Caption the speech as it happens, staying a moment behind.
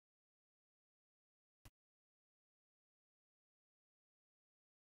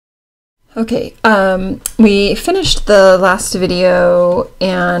Okay, we finished the last video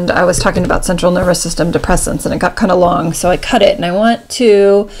and I was talking about central nervous system depressants and it got kind of long, so I cut it, and I want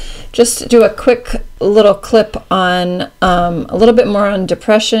to just do a quick little clip on a little bit more on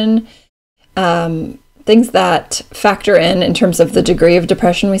depression, things that factor in terms of the degree of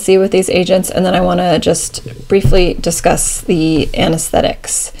depression we see with these agents, and then I want to just briefly discuss the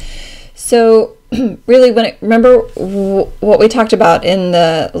anesthetics. So really, remember what we talked about in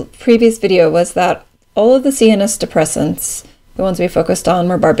the previous video was that all of the CNS depressants, the ones we focused on,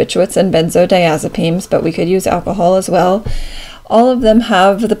 were barbiturates and benzodiazepines, but we could use alcohol as well. All of them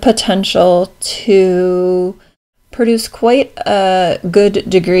have the potential to produce quite a good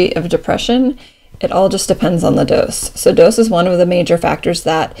degree of depression. It all just depends on the dose. So dose is one of the major factors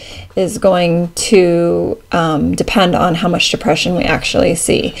that is going to depend on how much depression we actually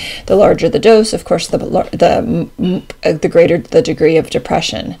see. The larger the dose, of course, the greater the degree of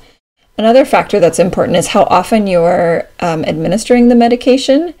depression. Another factor that's important is how often you're administering the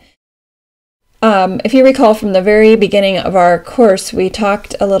medication. If you recall from the very beginning of our course, we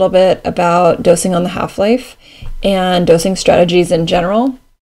talked a little bit about dosing on the half-life and dosing strategies in general.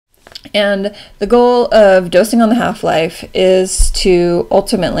 And the goal of dosing on the half-life is to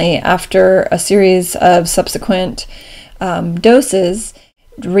ultimately, after a series of subsequent doses,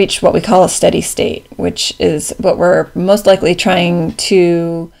 reach what we call a steady state, which is what we're most likely trying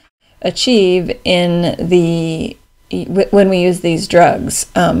to achieve when we use these drugs.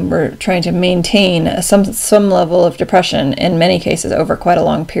 We're trying to maintain some level of depression, in many cases over quite a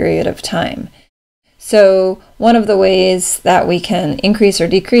long period of time. So one of the ways that we can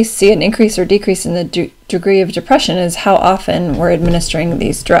see an increase or decrease in the degree of depression is how often we're administering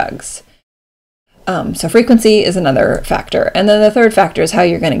these drugs. So frequency is another factor. And then the third factor is how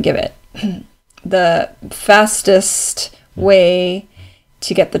you're going to give it. The fastest way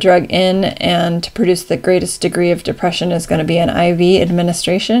to get the drug in and to produce the greatest degree of depression is going to be an IV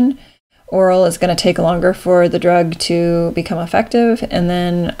administration. Oral is going to take longer for the drug to become effective, and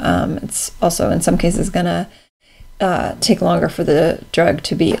then it's also in some cases going to take longer for the drug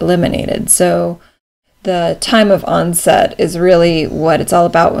to be eliminated. So the time of onset is really what it's all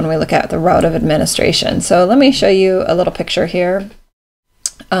about when we look at the route of administration. So let me show you a little picture here.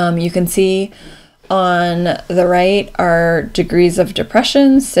 You can see on the right are degrees of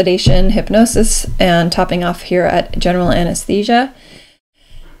depression, sedation, hypnosis, and topping off here at general anesthesia.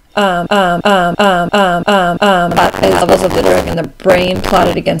 Levels of the drug in the brain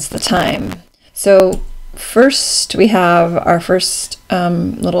plotted against the time. So first we have our first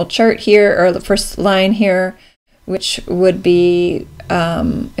little chart here, or the first line here, which would be,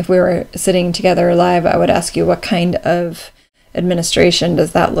 if we were sitting together live, I would ask you what kind of administration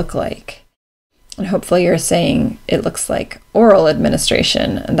does that look like? And hopefully you're saying it looks like oral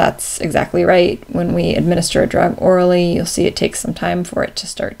administration, and that's exactly right. When we administer a drug orally, you'll see it takes some time for it to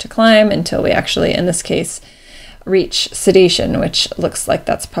start to climb until we actually, in this case, reach sedation, which looks like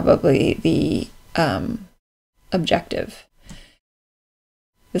that's probably the objective.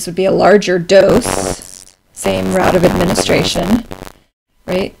 This would be a larger dose, same route of administration,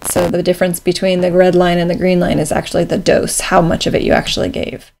 right? So the difference between the red line and the green line is actually the dose, how much of it you actually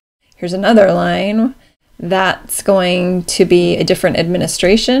gave. Here's another line that's going to be a different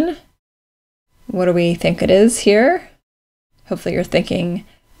administration. What do we think it is here? Hopefully you're thinking,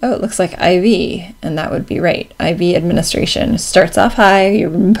 oh, it looks like IV, and that would be right. IV administration starts off high,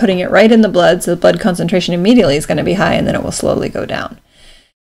 you're putting it right in the blood, so the blood concentration immediately is going to be high, and then it will slowly go down.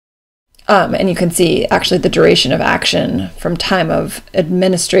 And you can see actually the duration of action from time of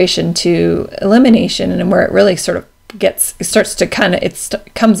administration to elimination, and where it really sort of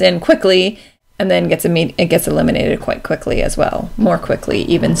comes in quickly and then gets eliminated quite quickly as well, more quickly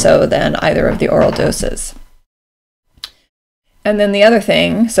even so than either of the oral doses. And then the other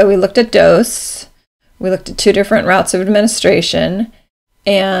thing, so we looked at dose, we looked at two different routes of administration,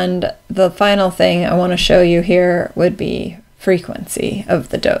 and the final thing I want to show you here would be frequency of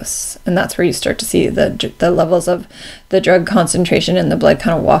the dose, and that's where you start to see the levels of the drug concentration in the blood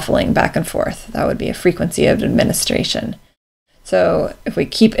kind of waffling back and forth. That would be a frequency of administration. So if we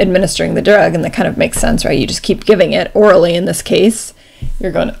keep administering the drug, and that kind of makes sense, right? You just keep giving it orally in this case,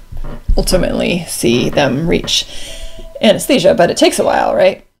 you're going to ultimately see them reach anesthesia, but it takes a while,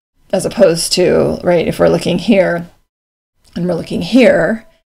 right? As opposed to, right, if we're looking here and we're looking here,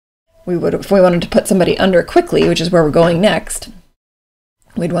 if we wanted to put somebody under quickly, which is where we're going next,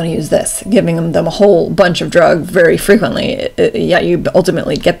 we'd want to use this, giving them a whole bunch of drug very frequently. Yeah, you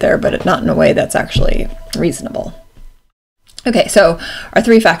ultimately get there, but not in a way that's actually reasonable. Okay, so our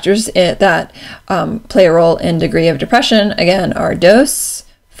three factors that play a role in degree of depression, again, are dose,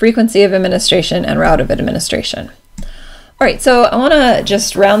 frequency of administration, and route of administration. All right, so I want to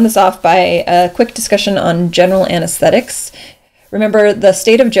just round this off by a quick discussion on general anesthetics. Remember, the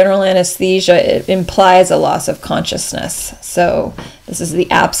state of general anesthesia, it implies a loss of consciousness. So this is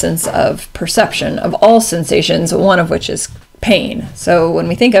the absence of perception of all sensations, one of which is pain. So when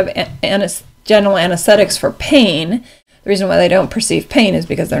we think of general anesthetics for pain, the reason why they don't perceive pain is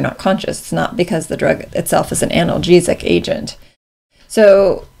because they're not conscious. It's not because the drug itself is an analgesic agent.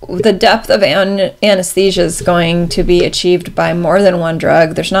 So the depth of anesthesia is going to be achieved by more than one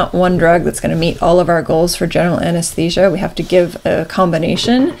drug. There's not one drug that's going to meet all of our goals for general anesthesia. We have to give a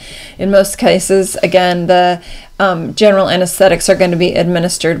combination. In most cases, again, the general anesthetics are going to be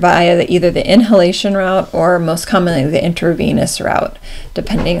administered via either the inhalation route or most commonly the intravenous route,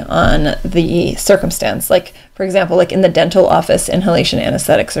 depending on the circumstance. Like, for example, like in the dental office, inhalation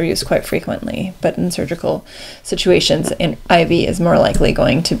anesthetics are used quite frequently, but in surgical situations, IV is more likely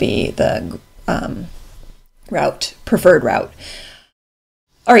going to be the preferred route.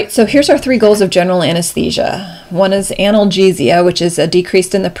 All right, so here's our 3 goals of general anesthesia. One is analgesia, which is a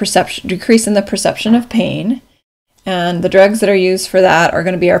decrease in the perception of pain. And the drugs that are used for that are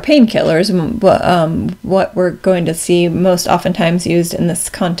going to be our painkillers. What we're going to see most oftentimes used in this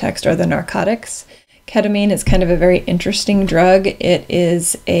context are the narcotics. Ketamine is kind of a very interesting drug. It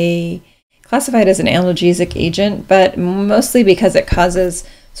is classified as an analgesic agent, but mostly because it causes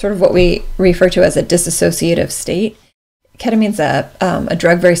sort of what we refer to as a dissociative state. Ketamine's a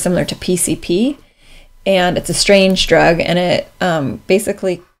drug very similar to PCP, and it's a strange drug, and it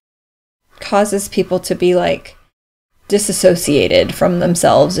basically causes people to be like disassociated from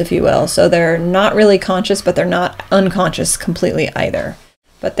themselves, if you will. So they're not really conscious, but they're not unconscious completely either.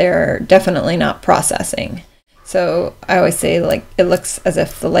 But they're definitely not processing. So I always say, like, it looks as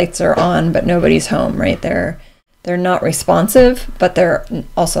if the lights are on, but nobody's home, right? They're not responsive, but they're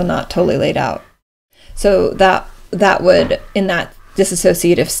also not totally laid out. So that would, in that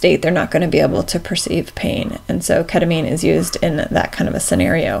dissociative state, they're not going to be able to perceive pain. And so ketamine is used in that kind of a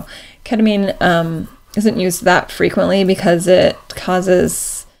scenario. Ketamine isn't used that frequently because it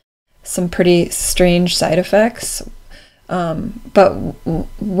causes some pretty strange side effects. But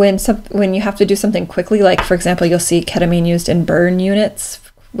when you have to do something quickly, like for example, you'll see ketamine used in burn units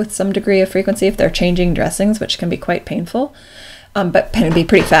with some degree of frequency if they're changing dressings, which can be quite painful, but can be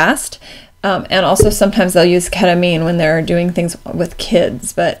pretty fast. And also sometimes they'll use ketamine when they're doing things with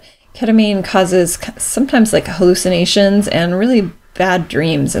kids, but ketamine causes sometimes like hallucinations and really bad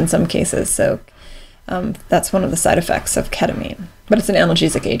dreams in some cases. So that's one of the side effects of ketamine, but it's an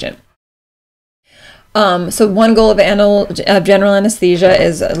analgesic agent. So one goal of general anesthesia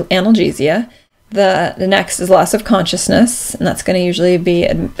is analgesia. The next is loss of consciousness, and that's going to usually be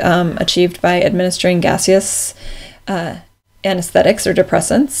achieved by administering gaseous anesthetics or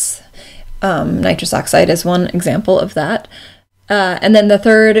depressants. Nitrous oxide is one example of that. And then the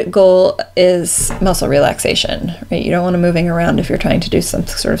third goal is muscle relaxation, right? You don't want to moving around if you're trying to do some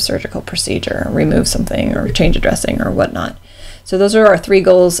sort of surgical procedure, or remove something, or change a dressing, or whatnot. So those are our 3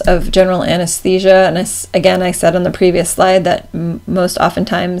 goals of general anesthesia. And again, I said on the previous slide that most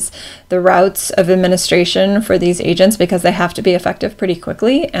oftentimes the routes of administration for these agents, because they have to be effective pretty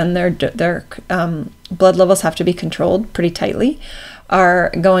quickly and their blood levels have to be controlled pretty tightly,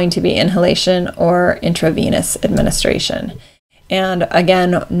 are going to be inhalation or intravenous administration. And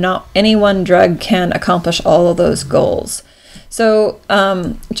again, not any one drug can accomplish all of those goals. So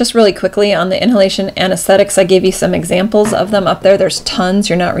just really quickly on the inhalation anesthetics, I gave you some examples of them up there. There's tons.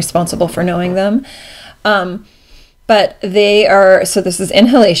 You're not responsible for knowing them. But they are, so this is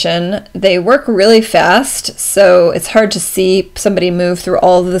inhalation. They work really fast, so it's hard to see somebody move through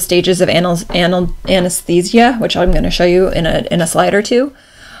all of the stages of anesthesia, which I'm going to show you in a slide or two.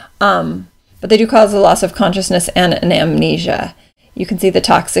 But they do cause a loss of consciousness and an amnesia. You can see the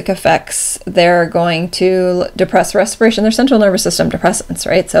toxic effects. They're going to depress respiration. They're central nervous system depressants,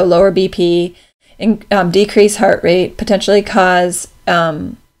 right? So lower BP, decrease heart rate, potentially cause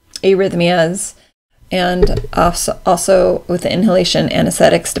arrhythmias, and also with the inhalation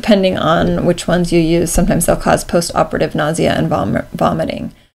anesthetics, depending on which ones you use, sometimes they'll cause post-operative nausea and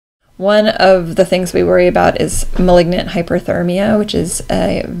vomiting. One of the things we worry about is malignant hyperthermia, which is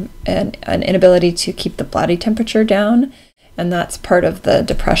an inability to keep the body temperature down. And that's part of the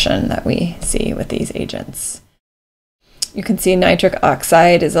depression that we see with these agents. You can see nitric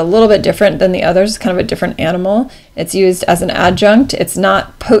oxide is a little bit different than the others, kind of a different animal. It's used as an adjunct. It's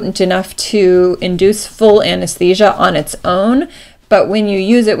not potent enough to induce full anesthesia on its own, but when you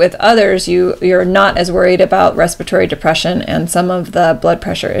use it with others, you're not as worried about respiratory depression and some of the blood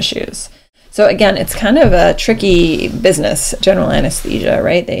pressure issues. So again, it's kind of a tricky business, general anesthesia,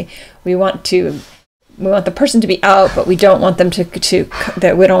 right? We want the person to be out, but we don't want them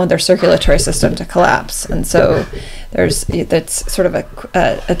that we don't want their circulatory system to collapse. And so that's sort of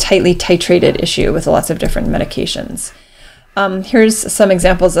a tightly titrated issue with lots of different medications. Here's some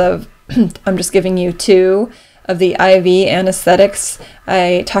examples of, I'm just giving you two of the IV anesthetics.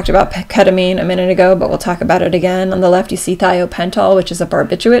 I talked about ketamine a minute ago, but we'll talk about it again. On the left, you see thiopental, which is a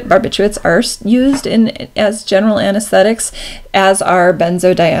barbiturate. Barbiturates are used as general anesthetics, as are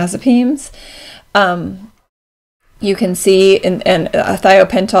benzodiazepines. You can see, and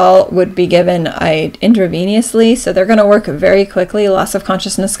thiopental would be given intravenously, so they're going to work very quickly. Loss of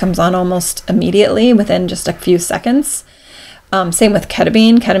consciousness comes on almost immediately, within just a few seconds. Same with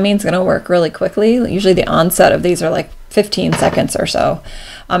ketamine. Ketamine's going to work really quickly. Usually the onset of these are like 15 seconds or so.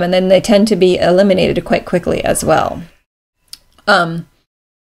 And then they tend to be eliminated quite quickly as well.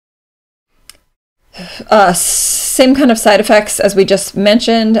 Same kind of side effects as we just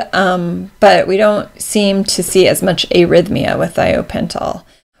mentioned, but we don't seem to see as much arrhythmia with thiopental.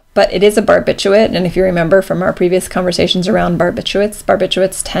 But it is a barbiturate, and if you remember from our previous conversations around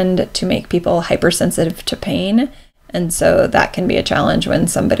barbiturates tend to make people hypersensitive to pain. And so that can be a challenge when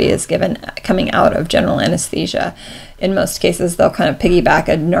somebody is coming out of general anesthesia. In most cases, they'll kind of piggyback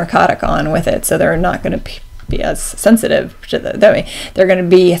a narcotic on with it, so they're not going to be as sensitive to they're going to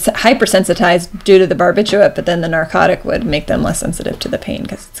be hypersensitized due to the barbiturate, but then the narcotic would make them less sensitive to the pain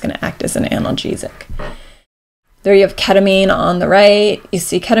because it's going to act as an analgesic. There you have ketamine on the right. You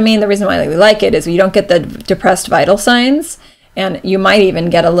see ketamine, the reason why we like it is you don't get the depressed vital signs, and you might even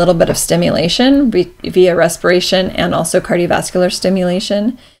get a little bit of stimulation via respiration and also cardiovascular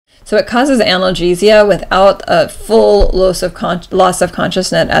stimulation. So it causes analgesia without a full loss of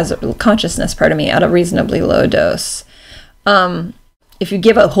consciousness at a reasonably low dose. If you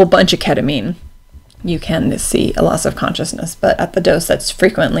give a whole bunch of ketamine, you can see a loss of consciousness, but at the dose that's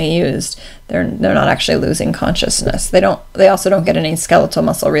frequently used, they're not actually losing consciousness. They also don't get any skeletal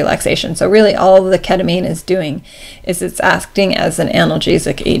muscle relaxation. So really all the ketamine is doing is it's acting as an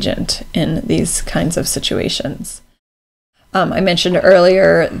analgesic agent in these kinds of situations. I mentioned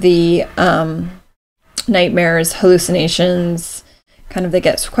earlier the nightmares, hallucinations, they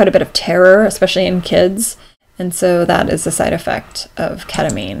get quite a bit of terror, especially in kids. And so that is a side effect of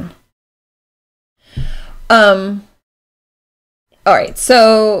ketamine. All right,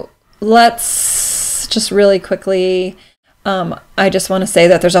 so let's just really quickly, I just want to say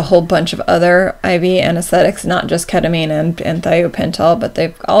that there's a whole bunch of other IV anesthetics, not just ketamine and thiopental, but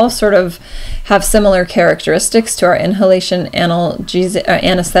they all sort of have similar characteristics to our inhalation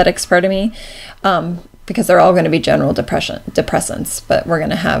anesthetics, because they're all going to be general depressants, but we're going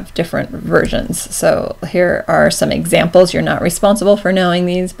to have different versions. So here are some examples. You're not responsible for knowing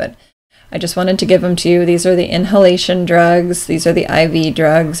these, but I just wanted to give them to you. These are the inhalation drugs. These are the IV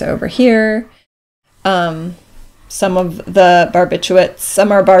drugs over here. Some of the barbiturates,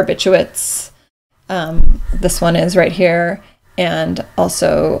 some are barbiturates. This one is right here. And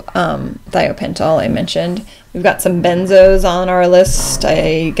also thiopental I mentioned. We've got some benzos on our list.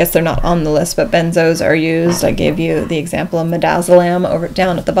 I guess they're not on the list, but benzos are used. I gave you the example of midazolam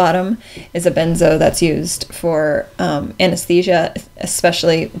down at the bottom is a benzo that's used for anesthesia,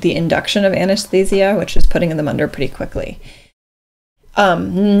 especially the induction of anesthesia, which is putting them under pretty quickly.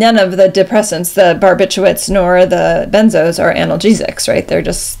 None of the depressants, the barbiturates nor the benzos, are analgesics, right? They're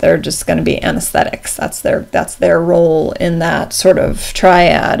just going to be anesthetics. That's their role in that sort of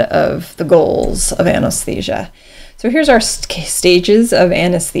triad of the goals of anesthesia. So here's our stages of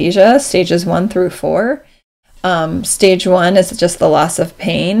anesthesia, stages 1 through 4. Stage 1 is just the loss of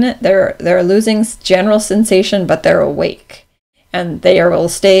pain. They're losing general sensation, but they're awake, and they will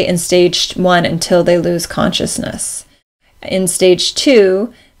stay in stage 1 until they lose consciousness. In stage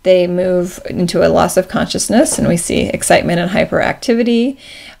 2, they move into a loss of consciousness, and we see excitement and hyperactivity.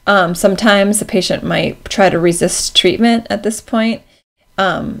 Sometimes the patient might try to resist treatment at this point,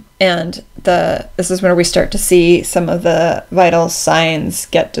 and this is where we start to see some of the vital signs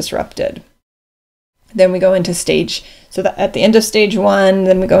get disrupted. Then we go into at the end of stage 1,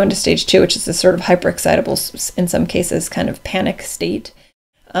 then we go into stage 2, which is this sort of hyperexcitable, in some cases, kind of panic state.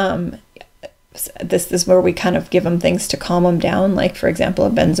 This is where we kind of give them things to calm them down, like, for example, a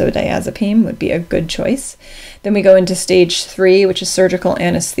benzodiazepine would be a good choice. Then we go into stage 3, which is surgical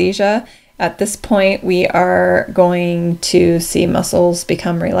anesthesia. At this point, we are going to see muscles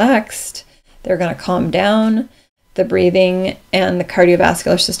become relaxed. They're going to calm down. The breathing and the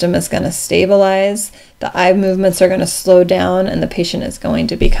cardiovascular system is going to stabilize. The eye movements are going to slow down, and the patient is going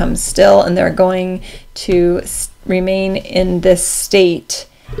to become still, and they're going to remain in this state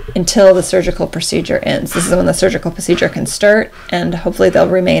until the surgical procedure ends. This is when the surgical procedure can start, and hopefully they'll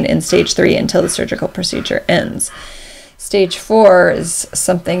remain in stage 3 until the surgical procedure ends. Stage 4 is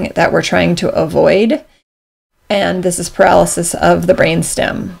something that we're trying to avoid, and this is paralysis of the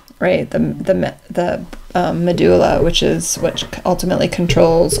brainstem, right? The medulla, which is what ultimately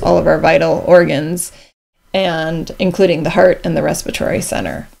controls all of our vital organs, and including the heart and the respiratory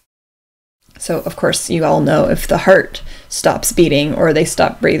center. So, of course, you all know if the heart stops beating or they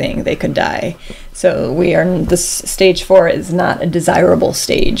stop breathing, they could die. So this stage 4 is not a desirable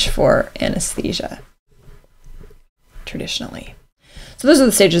stage for anesthesia, traditionally. So those are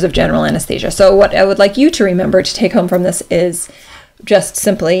the stages of general anesthesia. So what I would like you to remember to take home from this is just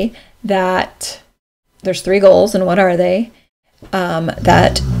simply that there's 3 goals, and what are they?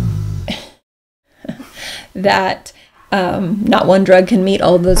 That not one drug can meet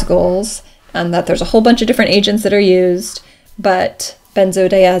all of those goals, and that there's a whole bunch of different agents that are used, but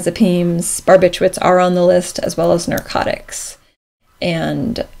benzodiazepines, barbiturates are on the list, as well as narcotics.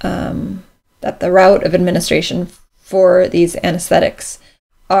 And that the route of administration for these anesthetics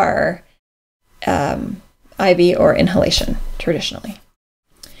are IV or inhalation, traditionally.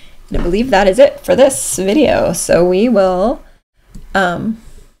 And I believe that is it for this video. So we will come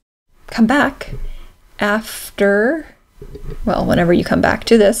back after, well, whenever you come back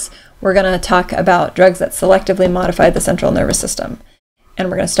to this, we're going to talk about drugs that selectively modify the central nervous system. And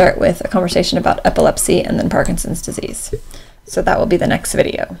we're going to start with a conversation about epilepsy and then Parkinson's disease. So that will be the next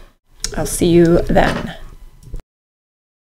video. I'll see you then.